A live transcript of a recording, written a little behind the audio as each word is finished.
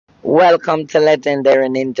Welcome to Legendary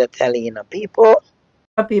Ninja Telling people.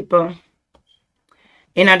 People,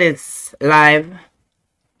 in this live,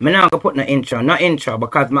 I'm not gonna put no intro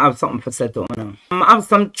because I have something for set up now. I have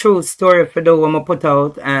some true story for the one I put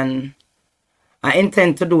out, and I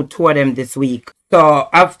intend to do 2 of them this week. So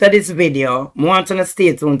after this video, I want to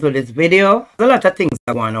stay tuned to this video. There's a lot of things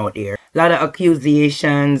that going out here. A lot of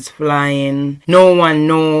accusations flying. No one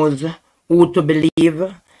knows who to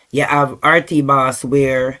believe. You have RT Boss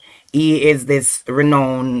where he is this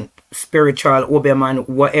renowned spiritual Oberman,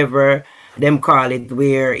 whatever them call it,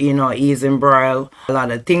 where, you know, he's embroiled a lot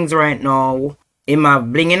of things right now. Him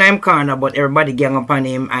have bling in him corner, but everybody gang upon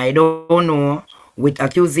him. I don't know. With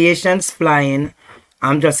accusations flying,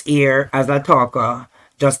 I'm just here as a talker,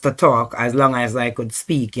 just to talk as long as I could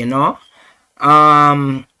speak, you know.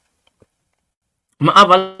 I have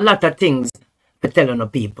a lot of things to tell the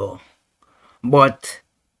people. But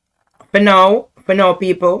for now,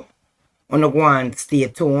 people, I'm going to stay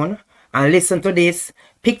tuned and listen to this.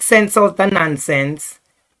 Pick sense out of nonsense.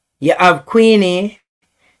 You have Queenie.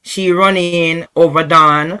 She running over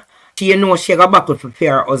Dawn. She know she got buckle for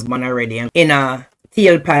her husband already. In a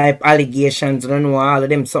tailpipe allegations, I don't know, all of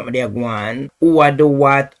them something they're going. Who are do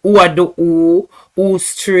what? Who are do who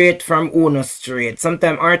straight from who not straight.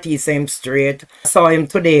 Sometimes RT say him straight. I saw him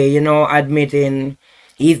today, you know, admitting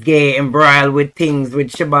he's gay, embroiled with things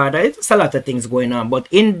with Shabada. It's a lot of things going on. But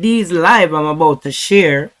in these live I'm about to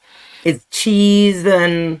share, it's Cheese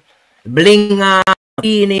and Blinger,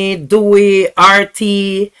 Queenie, Dewey, RT.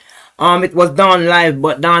 It was done live,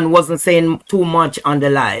 but Don wasn't saying too much on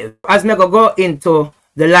the live. As me go into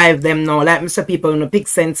the live them now, like Mr. People no pick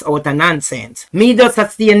sense out of nonsense. Me just have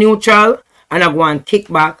to stay neutral and I go and kick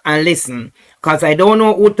back and listen. Cause I don't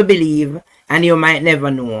know who to believe and you might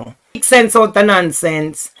never know. Pick sense out of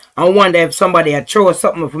nonsense. I wonder if somebody had throw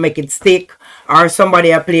something to make it stick, or somebody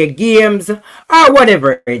had play games, or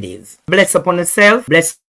whatever it is. Bless upon yourself,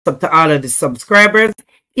 bless up to all of the subscribers,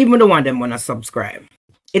 even the one them wanna subscribe.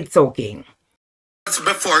 It's okay.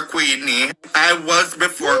 Before Queenie. I was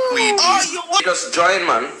before Queenie. Oh, you just join,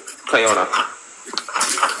 man. Clayona.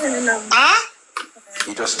 Huh?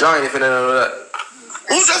 You just join if you don't know that.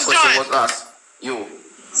 Who just joined? Was us. You.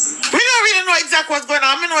 We don't really know exactly what's going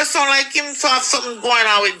on. I know it sound like him to have something going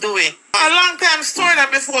on with Dewey. A long time story that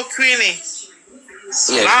before Queenie.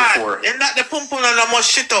 Yes, before. And that the pum pum and the must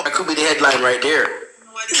shit up. That could be the headline right there.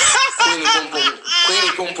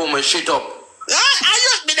 Queenie pum pum and shit up.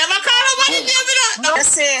 I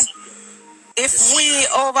say, if we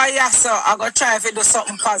over here, so I go try to do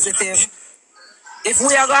something positive. If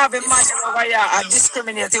we are going to have a man over here and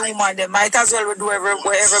discriminate a woman, they might as well do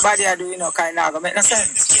what everybody are doing, you know, kind of. Make no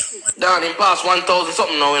sense. Down in past 1,000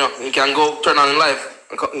 something now, you know. You can go turn on live.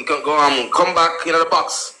 You can go come back into the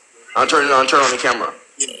box and turn on the camera.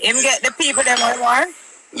 Him get the people them I want.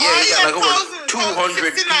 Yeah, you got like over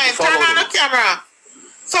 200 people turn on the following. camera.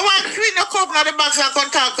 So why Queenie no come out the box and come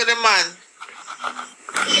talk to the man?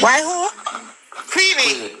 Why who?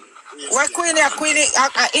 Queenie. Why Queenie?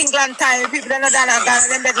 England time. People don't know that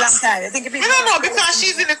them bed long time. I think people. I don't know because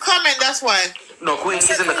she's in the comment. That's why. No, Queenie's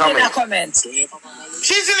in the comment.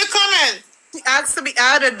 She's in the comment. She asked to be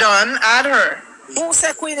added, Don. Add her. Who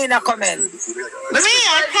said Queenie in a comment? Me,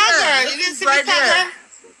 I tag her. You didn't see me tag her?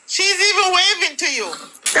 She's even waving to you.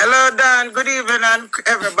 Hello, Don. Good evening, and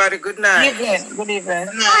everybody. Good night. Good evening.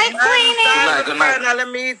 Hi, Queenie. Good night. Finally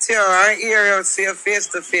meet you. I hear you, see you face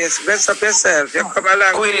to face. Bless up yourself. You come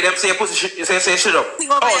along. Queenie, them say pussy shit. You say shit up.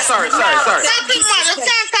 Oh, sorry. That big man, you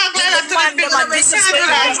can't talk like that to the big man. You can't do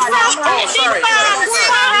that. Oh, sorry.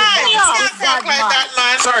 You can't talk like that,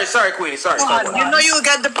 man. Sorry, Queenie. Sorry. You know you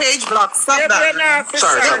get the page blocked. Stop that.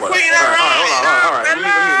 Sorry. All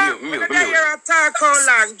right. Mute. You're a talk how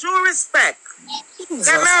long. Due respect. Let me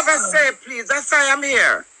ever say, please. That's why I'm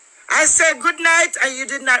here. I said good night and you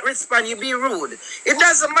did not respond. You be rude. It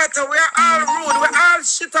doesn't matter. We are all rude. We all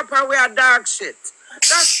shit up and we are dog shit.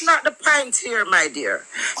 That's not the point here, my dear.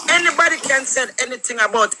 Anybody can say anything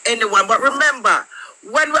about anyone. But remember,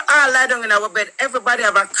 when we all lie down in our bed, everybody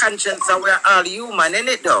have a conscience and we are all human,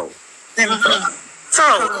 innit though? So,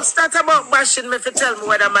 it's not about bashing me if you tell me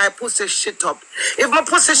whether my pussy shit up. If my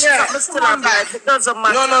pussy shit up, I still have life. It doesn't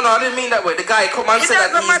matter. No, I didn't mean that way. The guy come and say that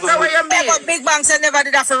he's matter what you mean. But Big Bang said never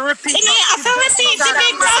did that for repeat.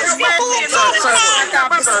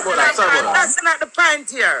 That's not the point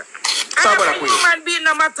here. I'm a human being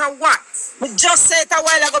no matter what. We just said it a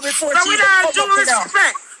while ago before. So with all due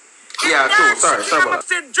respect. Yeah, true. Sorry about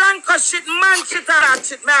that. I'm drunk or shit, man shit or that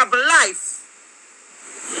shit, me have life.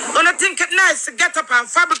 Don't think it nice to get up and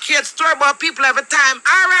fabricate story about people every time.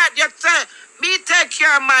 All right, you say, me take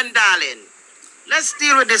care, man, darling. Let's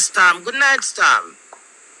deal with this, Storm. Good night, Storm.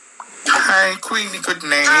 Hi, Queenie, good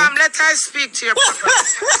night. Let I speak to you properly.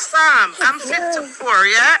 Storm, I'm 54,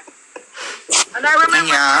 yeah? And I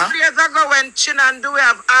remember 2 years ago when Chin and Dewey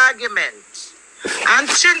have argument.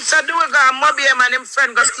 And Chin said Dewey got a mobile and him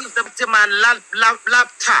friend got teeth the man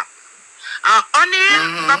laptop. And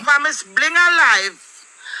O'Neal, Papa Miss Bling alive,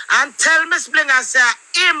 and tell Miss Bling I say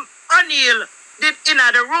him, O'Neal, did in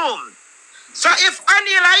the room. So if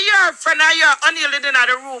O'Neal are your friend or your O'Neal did in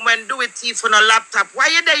the room when Dewey thief on a laptop, why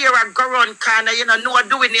you there you're a go run corner, you know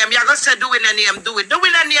Dewey name, you're going to say Dewey the name Dewey.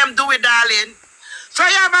 Dewey the name Dewey, darling. So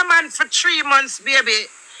you have a man for 3 months, baby.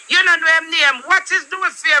 You don't know him name. What is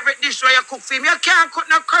Dewey's favorite dish where you cook for him? You can't cook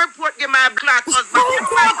no curd pork, give my black husband.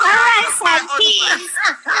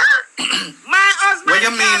 My husband. What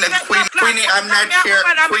you mean, Queenie? I'm not here.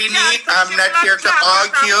 Queenie, I'm not here to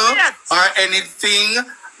argue or anything.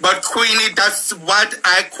 But Queenie, that's what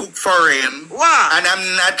I cook for him. What? And I'm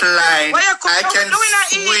not lying. I can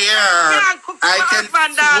swear. I can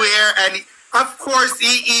swear. And of course,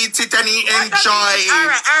 he eats it and he enjoys it.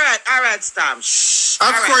 All right, Storm.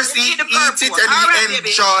 Of course, he eats it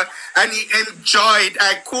and he enjoyed.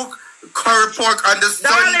 I cook curry pork on the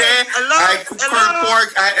Sunday. I cook curry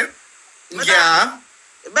pork. Yeah.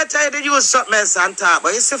 Better you use something else on top.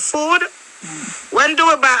 But you see food? When do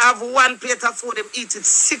we have 1 plate of food, him eat it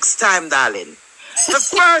 6 times, darling. The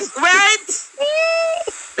first, right?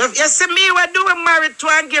 You see me, when do we married to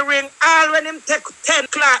and get ring, all when him take 10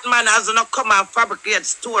 cloth man as not come and fabricate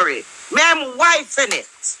story. Me I'm wife in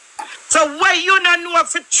it. So why you don't know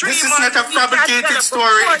for 3 months? This is not a fabricated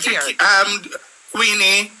story,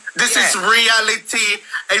 Queenie. This is reality.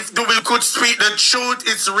 If we could speak the truth,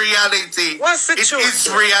 it's reality. What's the truth? It is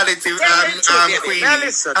reality, Queenie.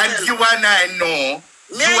 And you and I know.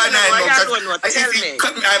 You and I know. Tell me.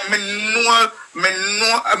 Me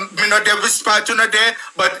know the whisper to know there,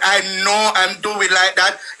 but I know I'm doing like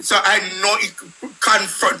that. So I know it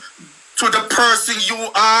confront to the person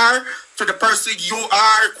you are. To the person you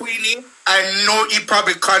are, Queenie, I know he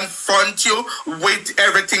probably confront you with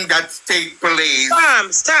everything that take place.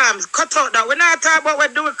 Storm, cut out that. We're not talking about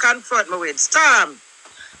what do we confront me with. Storm,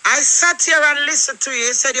 I sat here and listened to you.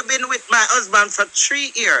 You said you've been with my husband for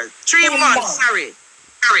 3 years. 3 months, sorry.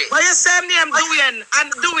 But you say name Dewey and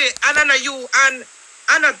Dewey, and I know you, and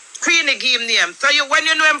I know Queenie give him name. So you, when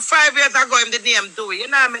you know him 5 years ago, him the name Dewey. You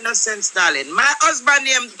know make no sense, darling. My husband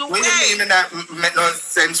name Dewey. What do you mean that make no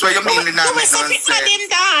sense? What you mean that make no sense? Dewey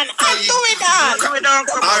don't come all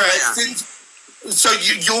over right, here. So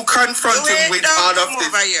you confront him with all of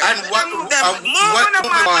this. And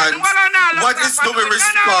what is Dewey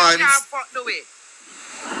response?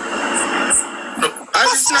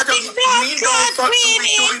 It's not a me don't fuck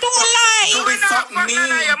Dewey. Dewey fuck me.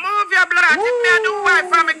 Move your blood. If me do wife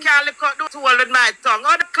and me can't lick out the tool with my tongue.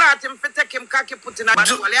 All the cloth him for take him cocky put in a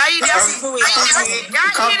bottle.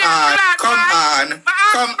 Come on.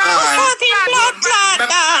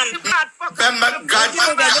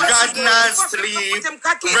 God not sleep.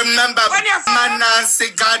 Remember, man not see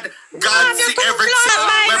God see everything.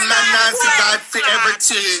 When man not see God see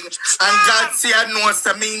everything. And God see I know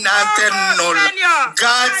say me not tell no lie.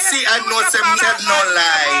 God see I know say me tell no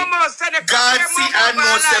lie. God see I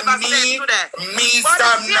know say me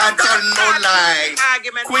stop not tell no lie.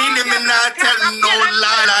 Queenie me not tell no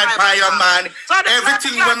lie by your man.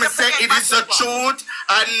 Everything when me say it is the truth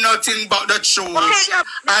and nothing but the truth.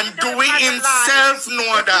 And Dewey himself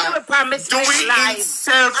know that. Dewey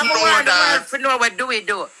himself know that. Know what do we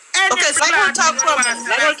do? Okay, so I will talk from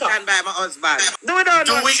by my husband.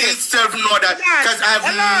 Dewey himself know that because I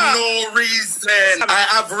have no reason. I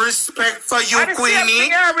have respect for you,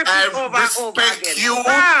 Queenie. I respect you.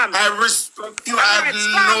 I respect you.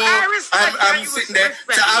 I'm sitting there.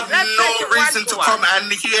 So I have no reason to come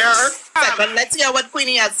and hear. Let's hear what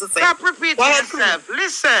Queenie has to say. Stop repeating yourself.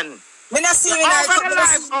 Listen.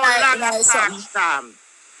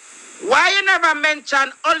 Why you never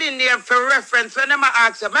mention only name for reference when I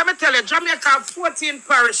ask you? Let me tell you, Jamaica have 14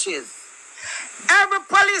 parishes. Every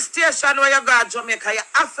police station where you go to Jamaica, you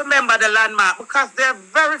have to remember the landmark because there are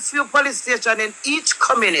very few police stations in each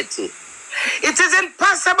community. It is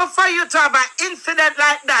impossible for you to have an incident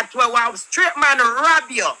like that where a straight man rob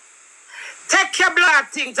you. Take your blood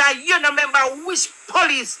things and you don't remember which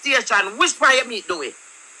police station, which part you meet do it.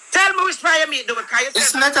 Tell me which part you meet do it.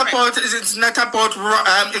 It's not about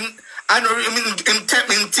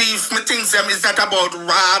in thief, me things them is not about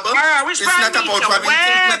rob. It's not about robbing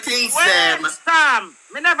me things them. Storm,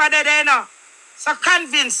 me never did there no. So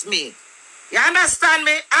convince me. You understand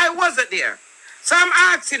me? I wasn't there. So I'm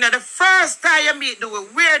asking you, the first time you meet Dewey,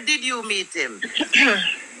 where did you meet him?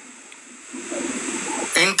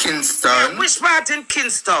 In Kingston. Which part in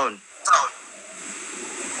Kingston?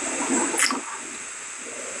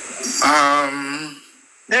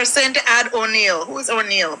 They're saying to add O'Neill. Who's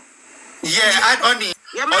O'Neill? Yeah, add O'Neill.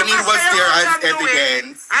 O'Neill was there as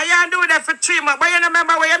evidence. I ain't doing that for 3 months. But you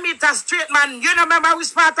remember where you meet a straight man? You remember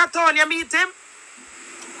which part of town you meet him?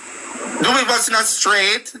 Dewey was not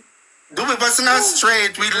straight. Dewey was not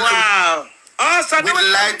straight. Wow. Also, we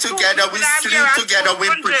lie together, we sleep together,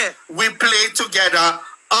 we play together.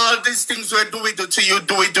 All these things we do it to you,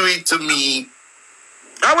 do it to me.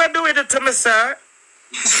 I will do it to me, sir.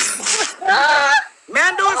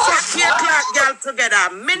 Man, do some clear Clark girl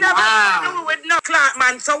together. Me never do with no Clark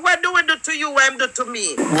man. So what do we do to you? What do to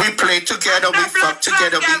me? We play together, we fuck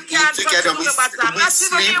together, we eat together, we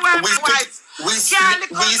sleep, we sleep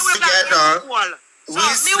together. We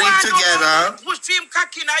sleep together. Push him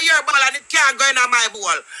cock in your ball and it can't go in my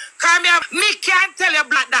ball. Come here, me can't tell you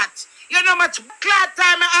black that. You know much Clark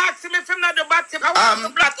time I ask him if I'm not the bottom.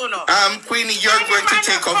 Queenie, you're going to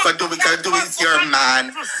take off for Dewey because Dewey is your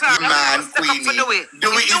man. Your man, Queenie.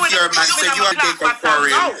 Dewey is your man, so you are take off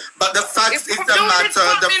for him. But the fact is the matter,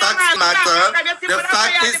 the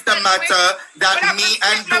fact is the matter that me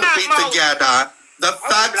and Dewey together. The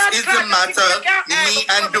fact is the matter, me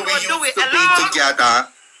and Dewey used to be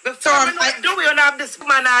together. So Dewey don't have this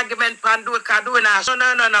man argument and Dewey can do it now. So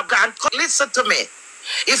no. Listen to me.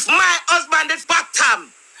 If my husband is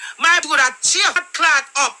bottom, my would have cheer Clark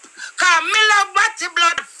up. Cause me love batty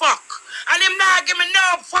blood fuck. And him not give me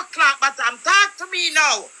no fuck Clark bottom. Talk to me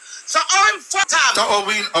now. So I'm fuck him. So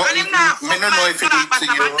me don't know if it is to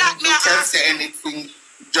you. You can't say anything.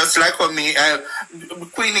 Just like for me,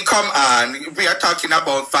 Queenie, come on. We are talking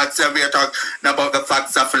about facts and we are talking about the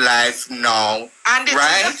facts of life now. And it's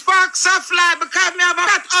the facts of life because me have a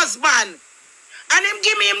fat husband. And him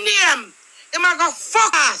give me him name. Him a go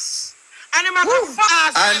fuck us. And him a go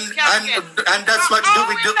fuck us. And that's what do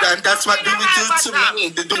we do. And that's what do we do to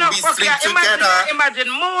me. Do we sleep together?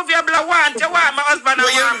 Imagine, move your blood one to one. My husband.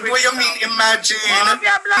 What you mean imagine? Move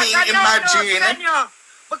your blood. Imagine.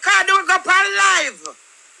 Because do we go on live?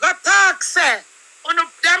 Go talk, say. On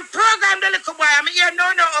them program the little boy. I mean, you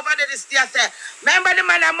know over there this year, say. Remember the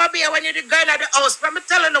man I'm here when you the guy at the house. But me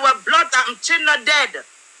telling you what blood I'm chin not dead.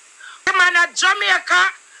 The man at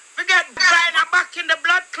Jamaica. Forget Brian back in the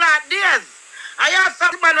blood clot days. I have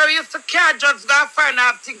some man who used to care drugs go find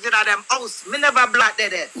out things in them house. Me never blood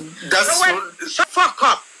dead. That's so shut fuck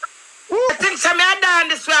up. I think some me done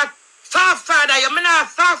this way. Soft father, you mean a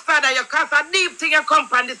soft father, you cause a deep thing you come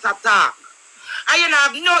from this attack. And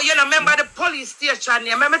you remember the police station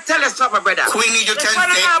here. Let me tell you something, brother. Queenie, you can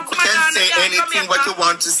say anything what you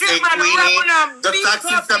want to say, Queenie. The fact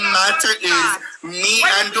of the matter is, me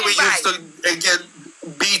and Dewey used to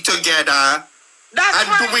be together. And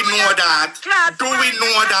do we know that? Do we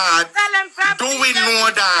know that? Do we know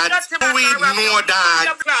that? Do we know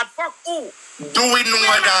that? Do we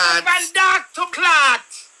know that?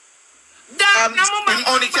 Him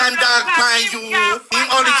only can dark by you. Him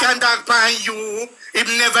only can dark by you. It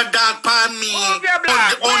never dark by me.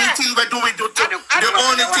 The only thing we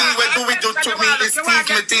do to me is teach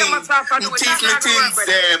me things. Teach me things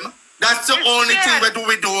them. That's the only thing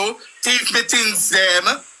we do. Teach me things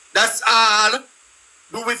them. That's all.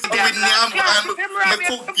 Do we me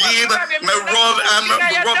cook game, me rub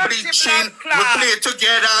bleaching, we play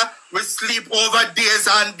together, we sleep over days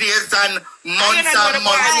and months and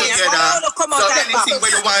months together. So anything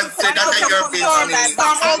where you want to say that your business.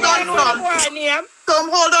 Tom,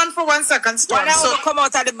 hold on for 1 second, Storm. So come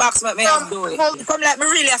out of the box, let me do it. Come let me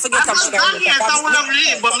really forget about it.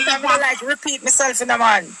 I like repeat myself in the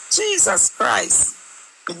man. Jesus Christ.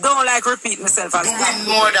 Don't like repeat myself. Do we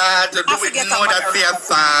know that? Do we know that fair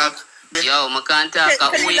fact? Yo, I can't talk.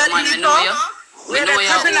 Who you, man? I know you. We know you.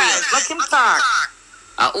 Let him talk.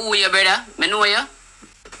 Who you, brother? I know you.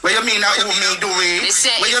 What you mean, who me do we?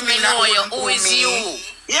 What you mean, who is you?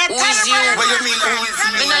 Who is you? What you mean, who is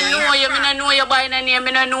me? I know you by the name.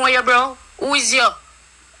 I know you, bro. Who is you?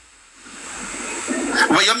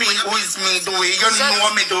 What you mean, who is me do we? You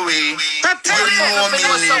know me do we? You know me.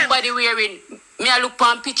 Somebody wearing. Me a look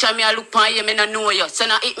on picture, me a look on you, me no know you. So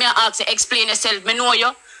now it me ask you, explain yourself, me know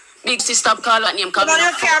you. Big sister call that name, come on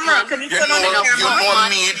your camera, can you turn on your camera? You know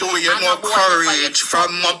me, do you know courage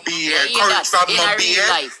from my beard, courage from my beard.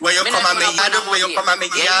 Where you come at me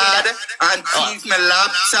yard, and thief my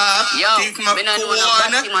laptop, thief my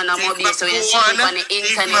phone, thief my money.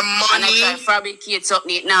 And I try to fabricate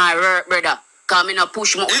something, nah, brother. Cause me no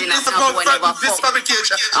push more in a this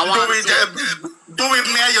fabrication. Do it,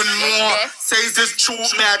 me, you know. Say it's the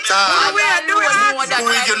truth, me at all. Do it,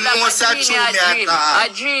 you know, it's the truth, me at all. A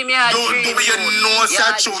dream, yeah, Do it, you know, it's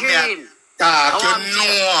the truth, me at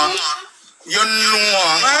all. You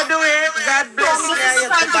know. Why do it? God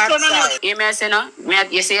bless you. You may say no?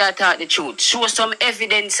 You say I talk the truth. Show some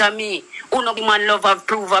evidence of me. Who no man love of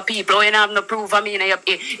prove of people. You have no prove of me in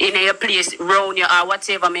your place, round you or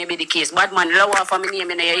whatever may be the case. Bad man, low off of my name,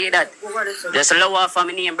 you hear that? Just low off of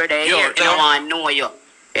my name, brother. You hear? You want to know you.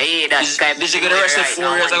 You hear that? Did you get arrested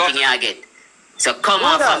 4 years ago? So come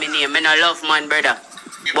off of my name. I no love man, brother.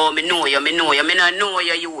 But me know you. Me not know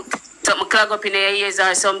your youth. Something clog up in your ears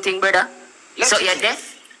or something, brother. So you're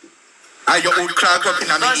deaf? Your old clog up in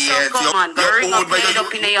my ears. Come on, go ring up, head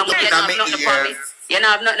up in your mouth. You know,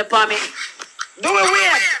 have nothing for me. Do it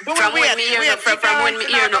weird. From when me hear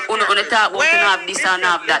no talk about you have this and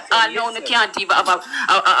have that. All now you can't even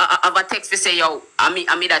have a text to say, yo, I me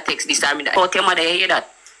that text this, I me that. But your mother hear that.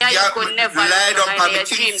 You could never lie down on my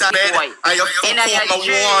king's bed and you fuck up my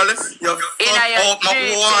wall. You fuck up my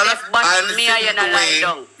wall and me and you not lie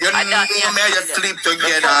down. You know me you sleep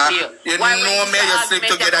together. You know me you sleep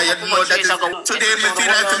together. You know that today me feel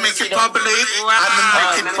like to make it public. I'm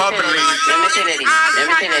make it public. Let me tell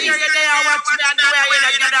you this.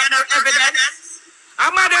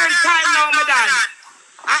 I'm modern time now, madam.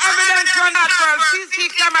 Evidence run out for CC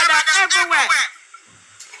camera everywhere.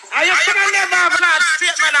 And you can never have that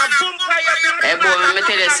statement and boom for your hey boy, let me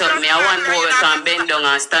tell you something. I want boy you can bend down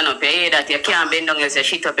and stand up. You hear that? You can't bend down and say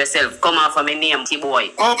shit up yourself. Come off of my name,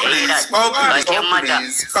 boy. Oh please, come on. Take care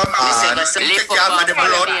for the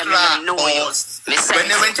blood clot. When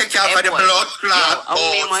they went to take care for the blood clot.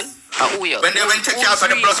 When they went to take care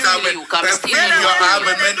for the blood clot, when they feed your arm,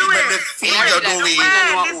 when they feed your Dewey.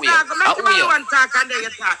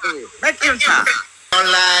 Make him talk.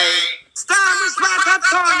 Stop this part of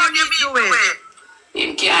town you do it.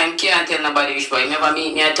 Him can't tell nobody which boy. He never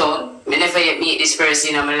meet me at all. Me never yet meet this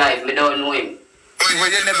person in my life. Me don't know him.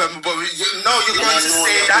 Well, you never, you're going to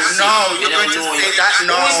say that. No, you're going to say that.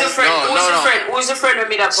 No. Who's the friend? Who's the friend with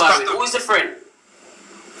me that part? Who's the friend?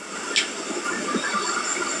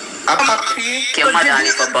 A puppy? Okay, madam,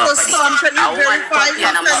 lift up off of this. I want puppy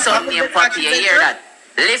and I'm a son named Puppy. You hear that?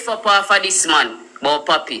 Lift up off of this man. About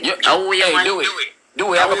Puppy. How you man?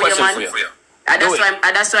 Dewey, I have a question for you.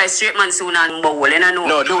 That's why straight man soon and bowl, you know.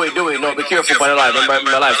 No, Dewey, no, be careful for the life. My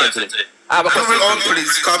life sensitive. I have a question.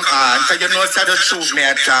 Please come on, because you know it's the truth, me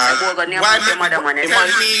at all. Why me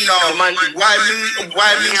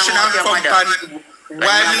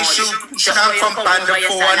shouldn't come on the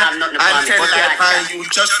phone and tell like you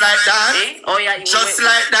just like that? Just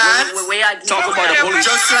like that? Talk about the police.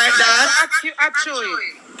 Just like that?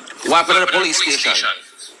 What happened at the police station?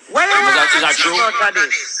 Is that true?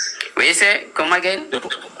 What you say? Come again?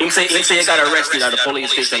 He say you got arrested at the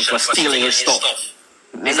police station for stealing his stuff.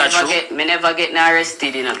 Me never get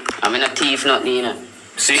arrested, you know. I'm a thief, not you know.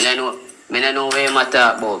 See? Me no know where you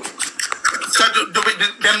talk about. So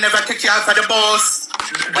them never take care for the boss.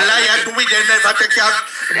 Liar, do we? They never take care.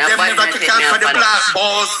 Them never take care for the black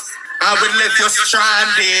boss. I will let you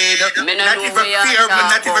stranded. Not even fear.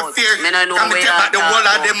 Come take back the whole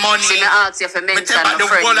of the money. See, me ask you for mention my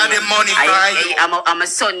friend. I'm a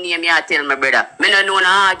son name, you tell my brother. Me no know no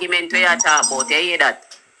argument where you talk about. You hear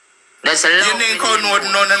that? That's a long you ain't called no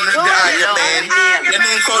argument. You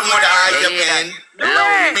ain't called no argument.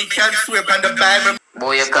 Me can't swear on the Bible.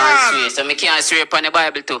 Boy, you can't swear. So me can't swear on the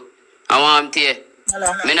Bible too. I want to tell you.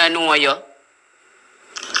 Me no know you.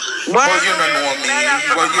 Boy, you don't know me.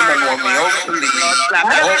 Hopefully.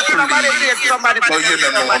 Boy, you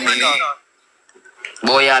don't know me.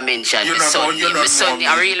 Boy, I mentioned my son name.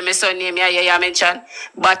 I really my son name. Yeah, mention.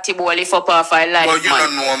 Batty boy, lift up off our life, boy, you man.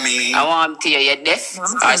 don't know me. I want to tell you, you're deaf.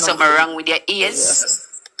 Or something wrong with your ears.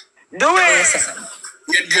 Do it.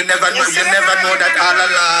 You never know that all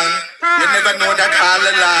along. You never know that all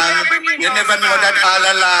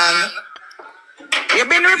along. You've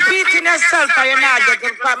been repeating yourself and you're not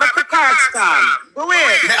getting caught. Make a card stand. Do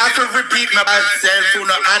it. I have to repeat myself to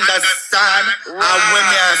not understand when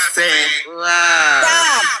I say.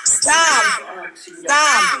 Stop.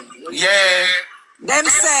 Yeah. Them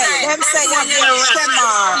say you're near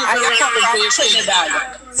Shemar and you're coming from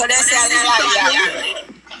Trinidad. So they say you're like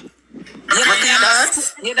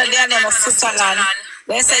you know their name is Switzerland.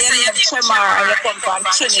 They say you live Shemar and you come from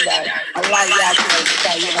Trinidad. I like that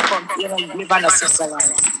because you don't live in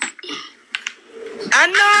Switzerland. I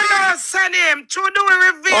And no, send him. To do a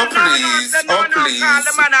reveal. Oh, please. No, call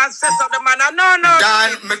the man and set up the man. No.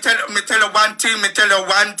 Dan, me tell you one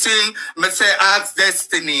thing. Me say, ask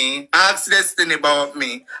Destiny about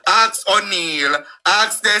me. Ask O'Neal.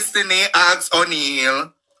 Ask Destiny, ask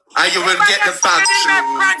O'Neal. And you will get the facts.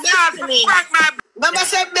 Remember,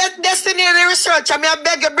 say Destiny in the research. I mean, I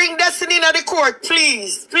beg you, bring Destiny in the court,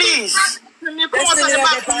 please. Please.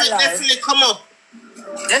 Destiny, come up.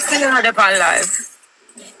 Destiny had up alive.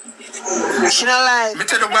 She not alive. Me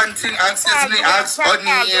tell you one thing, ask Destiny, ask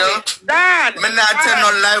O'Neal. Me not tell no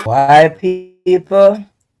lie. Why, people?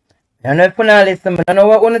 I don't know if you not listen. I don't know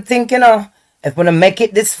what you think, you know. If you make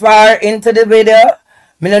it this far into the video,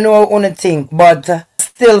 I don't know what you think. But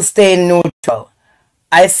still staying neutral.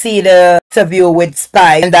 I see the interview with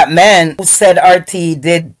Spy and that man who said RT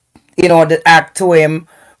did, you know, the act to him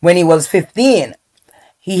when he was 15.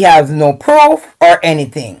 He has no proof or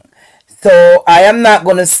anything. So I am not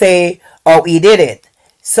going to say how he did it.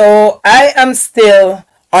 So I am still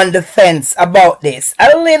on the fence about this.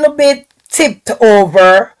 A little bit tipped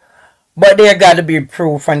over, but there got to be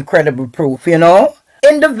proof and credible proof, you know.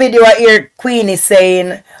 In the video I hear Queenie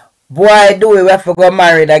saying, boy, Dewey, we have to go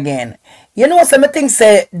married again. You know, some things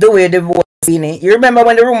say Dewey divorced Queenie. You remember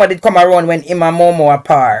when the rumor did come around when him and Momo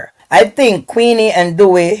apart? I think Queenie and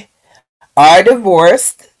Dewey are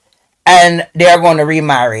divorced and they are going to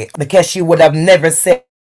remarry, because she would have never said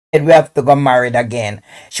we have to go married again.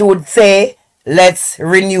 She would say, let's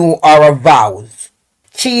renew our vows.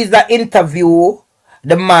 She's the interview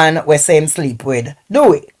the man we say him sleep with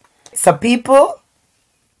Dewey. So people,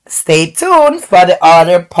 stay tuned for the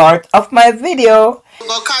other part of my video.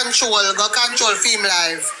 Go control film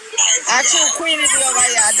live. Actually, Queenie is over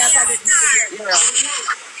here. That's how it is.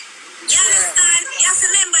 You understand? You have to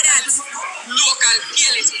remember that. Local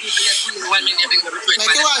careless people one minute bring the retreat.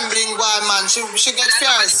 Like you want bring one man, she gets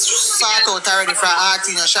first sort out already for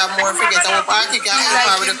Artie. She have more forget. I hope Artie can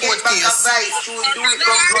help her with the court case.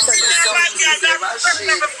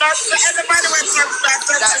 Everybody went to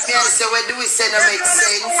that. So when do we say no make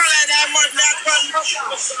sense?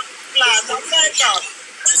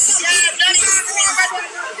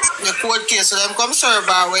 The court case, so them come serve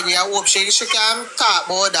her already. I hope she can talk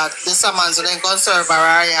about that. The summons, so them come serve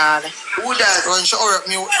her yard. Who that? When she up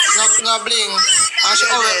mute, no bling. And she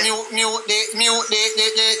up mute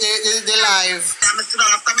the live.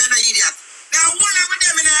 Now one of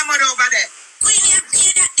them in the mud over there. Queenie and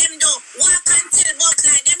pay that them do. Walk until buck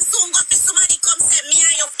like them soon go to somebody come say me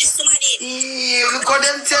and you to somebody. Look how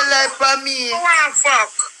them tell life for me.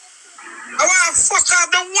 I want to fuck up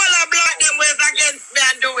the wall of black them ways against me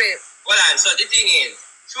and do it. Hold on, so the thing is,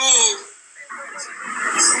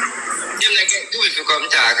 them like do it to come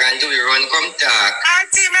talk and do it run come talk.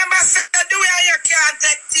 Auntie, remember say do it and you can't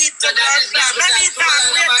take teeth to So that is not let me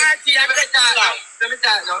talk, wait Auntie, I take you down. Let me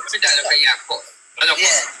talk now, for your cost. I don't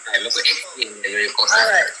time, I could explain your cost.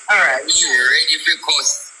 Alright. You ready for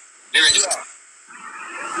cost? You ready?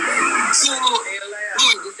 So, do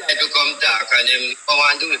it decide to come talk and them go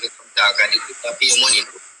and do it to come talk and they pay money.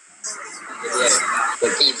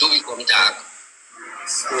 But do we come talk?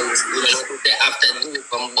 So, you know what say after do it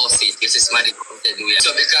come boss it, this is somebody come to do it.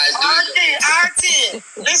 So because Auntie,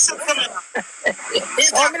 listen to me.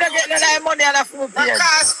 I'm gonna get the money on the food. The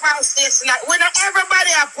cost price station, we not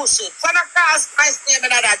everybody are push it. So the cost price station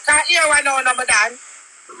and that. Can't hear one now, number done.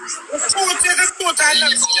 The food is the food and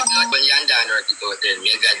the when you're done or to go then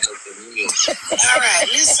you got to you. Alright,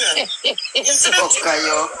 listen. Okay,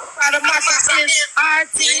 yo. For the matter is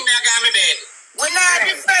Auntie. We're not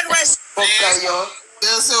defend West. Okay, yo.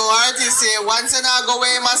 So Auntie say, once and I go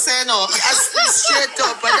away, my say no. Straight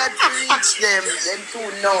up, but that reach them too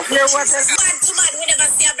know. Yeah, what is man to man, we never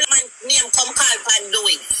see a black man name come call pan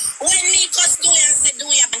Dewey. When me cause Dewey and say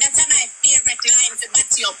Dewey, and that's my favorite line to bat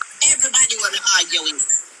you up. Everybody will be arguing.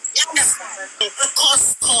 You understand?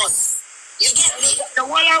 Cause. You get me? The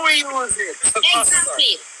one I will use it.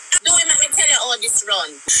 Exactly. Dewey, let me tell you all this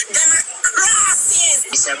run. Them crosses.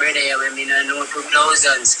 It's a brother here when me no know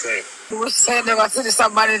 2,000 square. Who said never see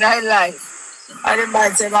somebody in their life? I didn't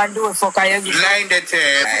mind saying man do it for Kaya. Line the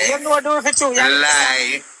tape. You know do it for you.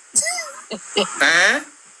 Lie. Huh?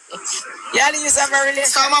 Yeah, you have a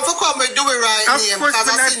relationship. Some of you come with do it right name. Of course,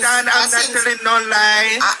 I'm not telling no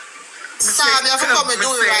lie. Sam, you have to come with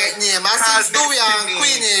do it right name. I since Dewey and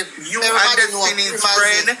Queenie, you and Destiny's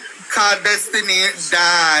friend called Destiny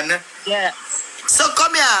Dan. Yeah. So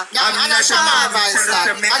come here. I'm not Shamar Vice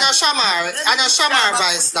that. I'm not Shamar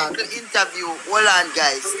Vice that. The interview. Hold on,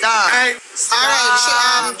 guys. Stop. Alright,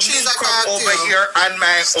 cheese attack to you. Over here on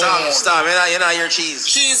my own. Stop. You're not your cheese.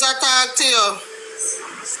 Cheese attack to you.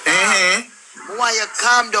 Why you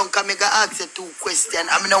calm down? Come, I ask you 2 questions.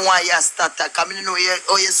 I mean, why you stutter? Come, you know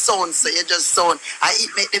how you sound, so you just sound. I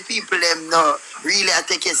make the people them know. Really, I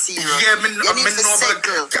take you serious. Yeah, you need to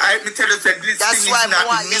settle. I tell you that this That's thing why is not I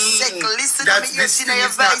want me. you settle. Listen That's to me. this You thing your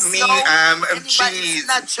is not voice, me. Cheese.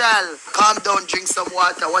 Natural. Calm down. Drink some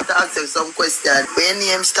water. I want to ask you some questions. When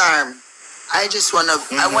your name Storm, I just wanna.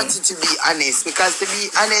 I want you to be honest, because to be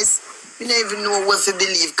honest, you don't even know what to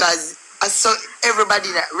believe. Because I saw everybody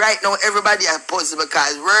right now. Everybody are possible.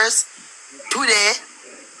 Because worse today.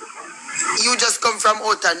 You just come from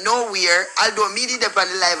out of nowhere. Although me did up on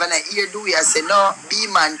the live and I hear Dewey, I say, no,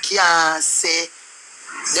 B-man can't say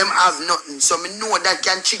them have nothing. So me know that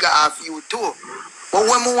can trigger off you too. But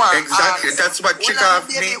when we want... Exactly, that's what trigger off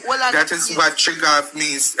me. That is what trigger off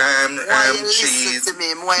me, Cheese.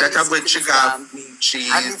 That's what trigger off me,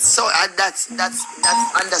 Cheese. And it's so, that's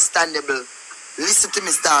understandable. Listen to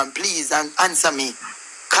me, Storm, please, and answer me.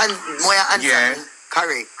 Answer me?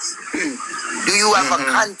 Correct. Do you have a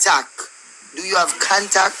contact? Do you have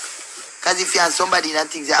contact? Because if you have somebody that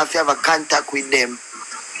thinks you have to have a contact with them.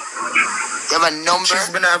 You have a number? She's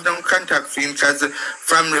been have no contact with him because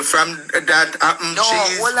from that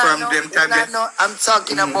No, I'm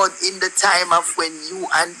talking about in the time of when you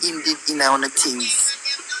and him did in on the things.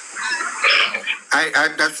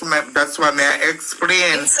 That's what I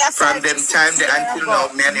explain from them time until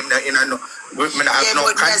now. Me and him I have no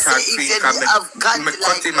contact with him. I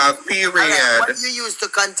cut him off, period. Right, what you used to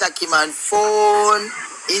contact him on phone,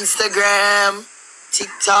 Instagram,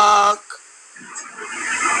 TikTok?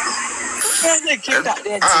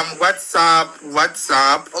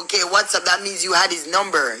 WhatsApp. Okay, WhatsApp. That means you had his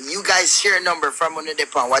number. You guys share a number from one of them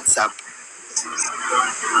on WhatsApp.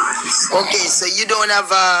 Okay, so you don't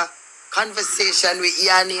have a conversation with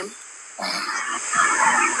Ian him?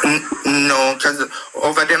 No, because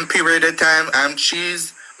over them period of time,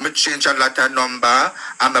 Cheese, me change a lot of number.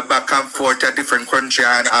 I'm a back and forth to different country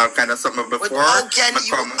and all kind of something before. But how can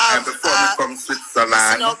you have before me come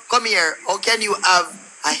Switzerland? Listen, come here. How can you have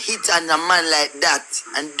a hit on a man like that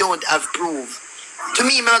and don't have proof? To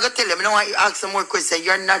me, I'm going to tell you, I don't want you to ask some more questions.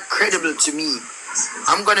 You're not credible to me.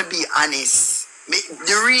 I'm going to be honest.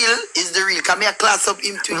 The real is the real. Can me class up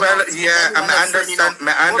him too? Well, yeah, I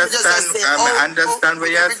understand what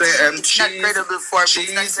you're saying. It's not credible for me.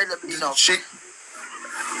 It's not credible enough.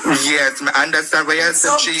 Yes, I understand what you're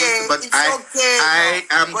saying, Cheese, but I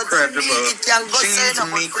am credible. Cheese,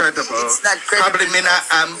 me credible. Probably me not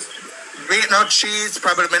wait, not Cheese.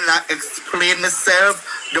 Probably me not explain myself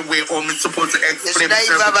the way I'm supposed to explain myself.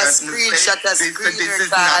 You have a screenshot, this is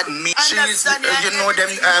not me. Cheese, you know them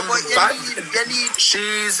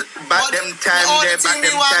Cheese, back them time there.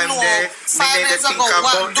 Me need to think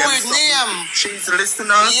about them. Cheese,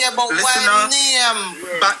 listener.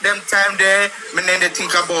 Back them time there, me need to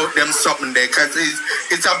think about them something there, cause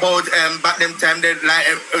it's about back them time there, like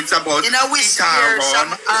it's about guitar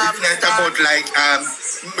run. It's not about like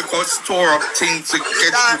because store up things to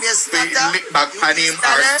get lick back on him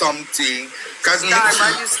or something. Cause I'm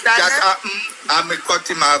cut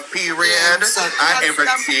him off, period, and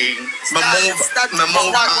everything. Me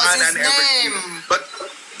move on and everything. But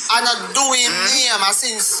I'm not doing name.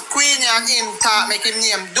 Since Queenie and him talk, make him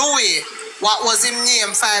name Dewey. What was him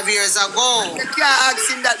name 5 years ago? You can't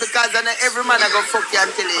ask him that because every man I go fuck you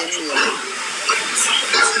until he name.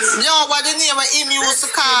 No, what the name him used to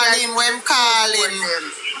call him when him call him.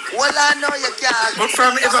 Well, I know you can't. But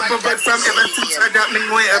from ever since that me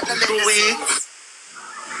know Dewey.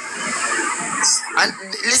 And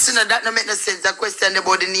listen, that no make no sense. That question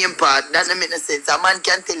about the name part, that no make no sense. A man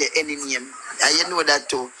can tell you any name, and you know that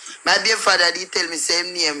too. My dear father, he tell me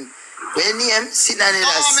same name. When name, sit down in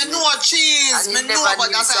me know Cheese. Me know,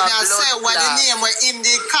 but that's what I say. What the name where him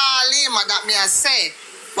they call him, and that me I say.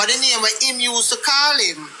 What the name where him used to call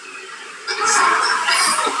him.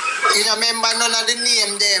 You don't remember none of the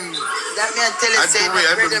name them. That me I tell you, say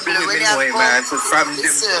incredible when you have so from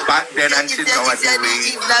back then until now, I do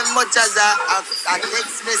even as much as a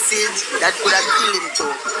text message that could have killed him too.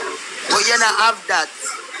 But you don't have that.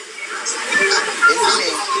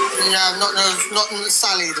 You have nothing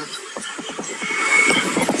solid.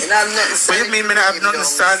 What you mean, I have nothing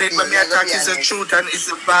solid, but me attack is the truth and it's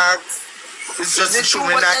the facts. It's just the truth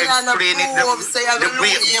when I explain it. The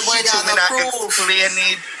way when I explain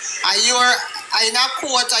it. I not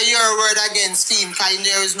quote your word against him because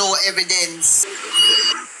there is no evidence.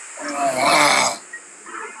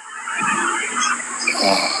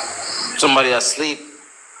 Somebody asleep.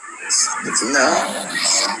 No.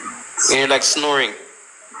 And you're like snoring.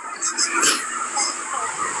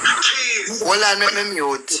 Hold on, let me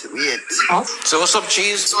mute. Wait. So what's up,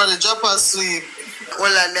 Cheese? So the job asleep.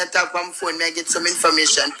 Hold on, me talk on phone, me get some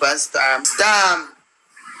information for Storm. Storm.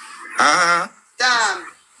 Storm.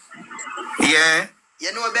 Yeah.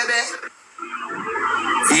 You know, baby?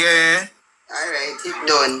 Yeah. Alright, it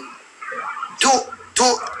done. Two.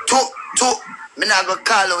 Me not go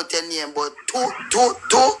call out your name, but two.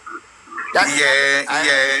 That's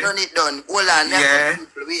yeah. Done it done. Hold on, me yeah.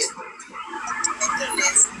 People, wait.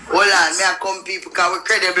 Hold on, me come people, because we're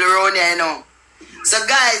credible around here, you know. So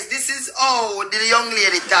guys, this is how the young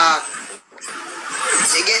lady talk.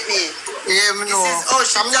 You get me? Yeah, me know. This is how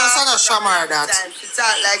she talk. She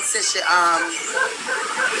talk like say she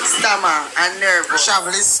stammer and nervous.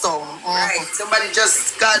 Travelist tongue. Right. Somebody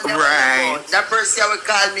just called me. Right. That person will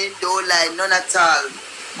call me don't lie, none at all.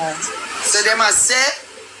 So they must say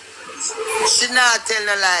she not tell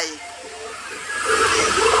no lie.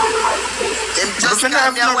 Them just I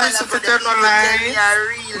have no reason to tell no lie. I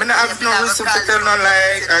have no reason to tell no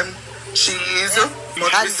lie. And cheese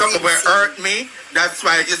must be something that hurt me. That's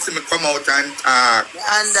why you see me come out and talk.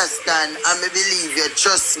 I understand and me believe you.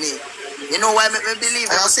 Trust me. You know why me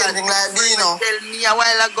believe you? Something like this, you know. Tell me a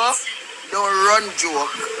while ago, don't run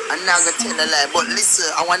joke and not gonna tell a lie. But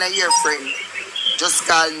listen, I wanna hear friend. Just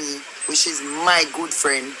call me, which is my good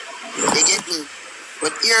friend. You get me?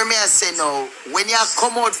 But hear me I say now, when you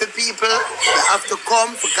come out for people, you have to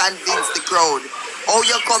come to convince the crowd. How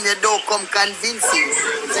you come, you don't come convincing.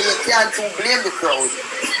 So you can't blame the crowd.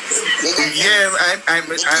 Yeah, I'm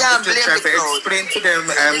just trying to explain to them.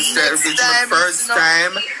 This is my first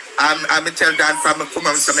time. I'm tell Dan from come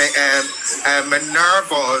I'm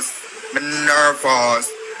nervous.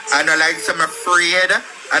 And I like some afraid.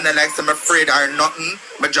 And I like some afraid or nothing,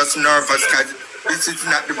 but just nervous because this is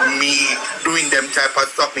not me doing them type of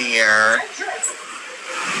stuff here.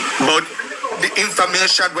 But the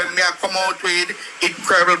information when me I come out with, it's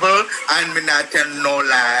credible and me not tell no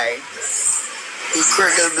lie. It's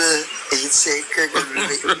credible. It's credible.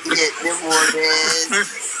 Get the morning.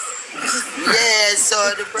 Yeah,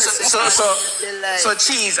 so the person. So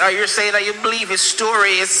Cheese, are you saying that you believe his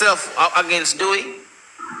story itself against Dewey?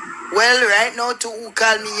 Well, right now, to who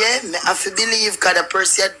call me, yeah, I have to believe because the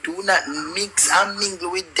person do not mix and mingle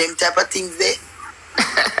with them type of things there.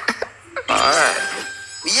 Alright.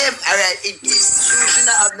 Yeah, alright. She should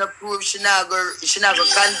not have no proof. She not go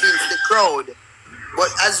convince the crowd. But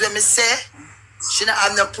as when me say, she not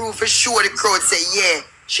have no proof for sure. The crowd say, yeah,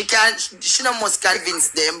 she can't. She not must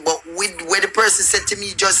convince them. But with what the person said to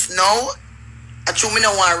me just now, I truly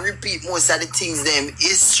don't want to repeat most of the things. Them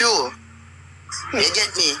it's true. You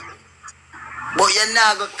get me? But you're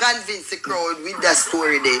not going to convince the crowd with that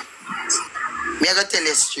story there. Me I going to tell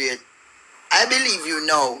you straight. I believe you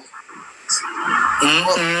now.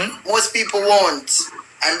 But most people won't.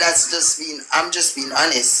 And that's I'm just being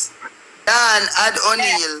honest. Dan, Ad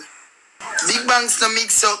O'Neill. Big Banks no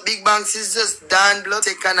mix up. Big Banks is just Dan blood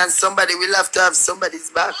taken and somebody will have to have somebody's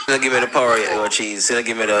back. You don't give me the power yet, your Cheese. You don't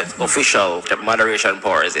give me the official the moderation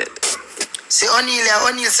power, is it? See,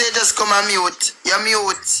 O'Neill say just come and mute. You're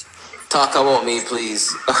mute. Talk about me,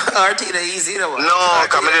 please. RT, the easy the one. No,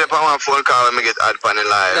 come in on my phone call and me get ad pan in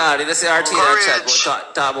live. Nah, did I say RT in the chat?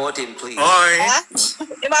 But talk about him, please. Oi. You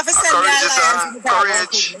have to send me a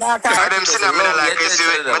courage. I them send me like this.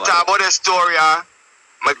 I talk about the story,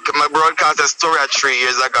 my broadcast a story 3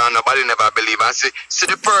 years ago and nobody never believe. I see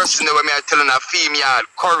the person when me I telling a female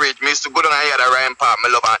courage, me used to go down and hear the Ryan Park, my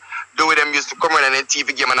love and do with them used to come around and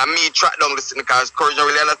TV game and me track down the scene because courage don't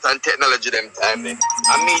really understand technology them time then.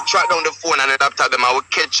 And me track down the phone and after them I would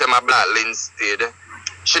catch them a black Linstead.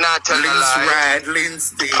 She not tell a lie. Right,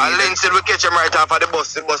 Linstead. And Linstead we catch him right off of the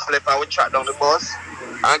bus left and we track down the bus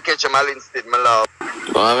and catch him a Linstead, my love.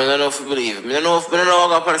 Well, I don't know if you believe. I don't know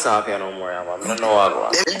how to pass off here no more. I don't know how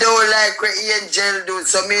to They don't like what Angel do,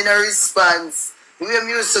 so me no response. We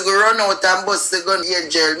used to go run out and bust the gun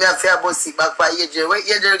Angel. Me have to bust it back for Angel. What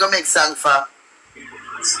Angel gonna make song for?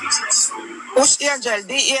 Which Angel?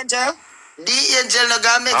 The Angel? The Angel no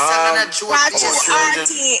gonna make song and a true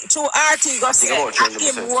to RT go say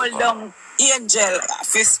him hold down Angel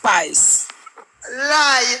for Spice.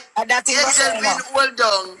 Lie. And that Angel been hold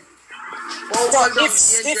down.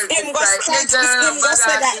 If him go say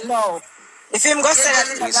that no. If him go say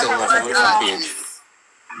that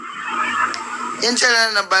Angel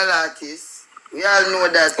and a bad artist. We all know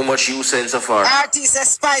that. How much you saying so far? Artist a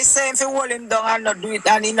Spice saying if you hold him down and not do it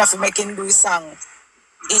and enough to make him do his song.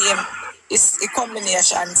 It's a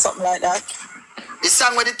combination, something like that. The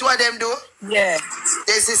song what the two of them do? Yeah.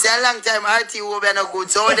 This is a long time RT will be no good,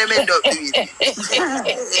 so all them end up doing it.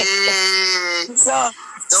 So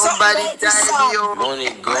somebody tell you. Money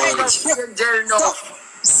gone. Angel no.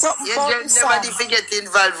 Something You about just the never song. get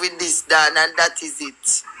involved with this, Dan, and that is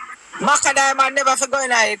it. Maca Diamond never forgot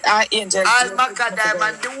it. Angel. All Maca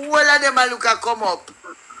Diamond, the whole of them a look a come up.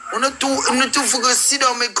 You two for go sit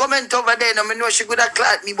down, me comment over there. No, me know she could have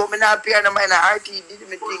clot me, but me not appear no man. RT did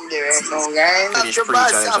me thing there right now, guys. After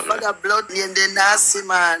boss, after the blood and the nasty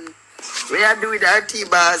man. We are doing RT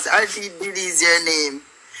boss. RT did is your name.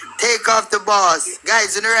 Take off the boss.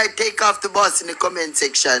 Guys, you know right, take off the boss in the comment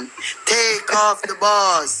section. Take off the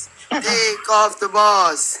boss. Take off the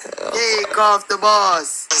boss. Take off the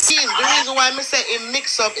boss. See, the reason why I say it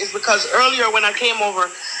mix up is because earlier when I came over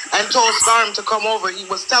and told Storm to come over, he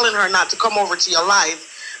was telling her not to come over to your live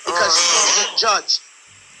because she don't get judged.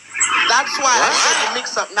 That's why I said the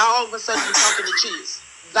mix up. Now all of a sudden you're talking to cheese.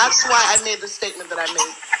 That's why I made the statement that I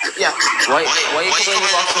made. Yeah. Why you coming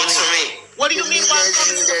back to me? What do you mean why I'm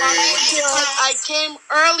coming back? Because I came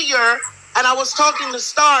earlier and I was talking to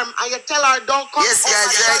Storm. I tell her don't come. Yes,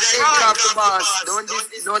 guys, take off the boss. Don't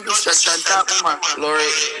distract and talk, man. Lori,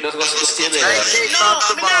 let's go to stay there. Take off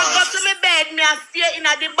the No, me not go boss. to my bed. Me I stay in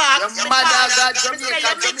the box. Your mother got Jamaica,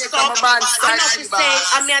 my band I know to say,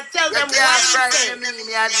 I mean I tell them why you say.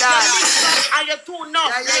 me a dad. And you're too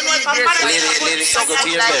nuts. You know if I'm mad Lady, go to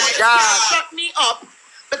your bed. shut me up.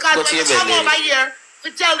 Because Go when to you your bed, come over lady. here to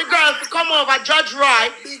tell the girls to come over, Judge Roy,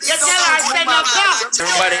 you tell her say no go.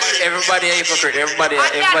 Everybody a hypocrite. Everybody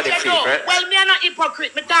fake, right? Well, me are not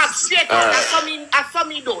hypocrite. Me talk straight out. That's what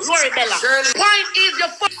me do. Lori Bella. Point is you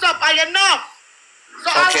fucked up and enough. So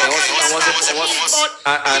Okay, and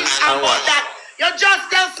what? That. You just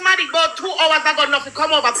tell somebody about 2 hours ago not to come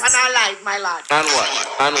over on our live, my lad. And what?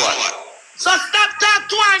 So stop talk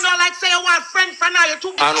to her now like say you want friends for now. You're too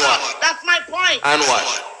big. And what? That's my point. And what?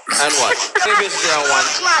 Maybe it's there one.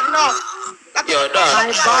 Clap now. Yo, dog. My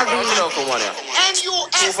body.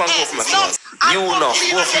 N-U-S-S. You know,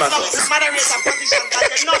 go for myself. Moderator position.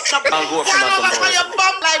 And go for One over myself. for your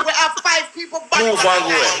bum like we have 5 people. Move and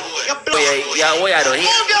go. Yeah, what you doing?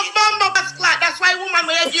 Move your bum up as clot. That's why woman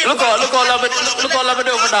will give. Look all love it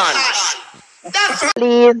over there. That's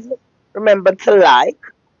Please remember to like,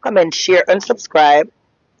 comment, share, and subscribe.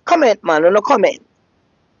 Comment, man, no comment.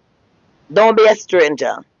 Don't be a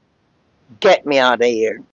stranger. Get me out of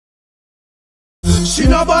here. She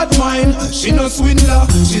no bad mind, she no swindler.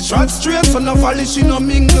 She trot straight, so no folly, she no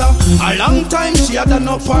mingler. A long time she had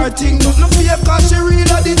no parting, but no fear, cause she real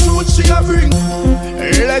at the truth she a bring.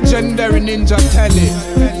 Legendary Ninja Telly.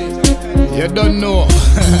 You don't know.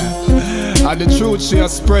 And the truth she a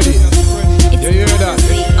spread it. You hear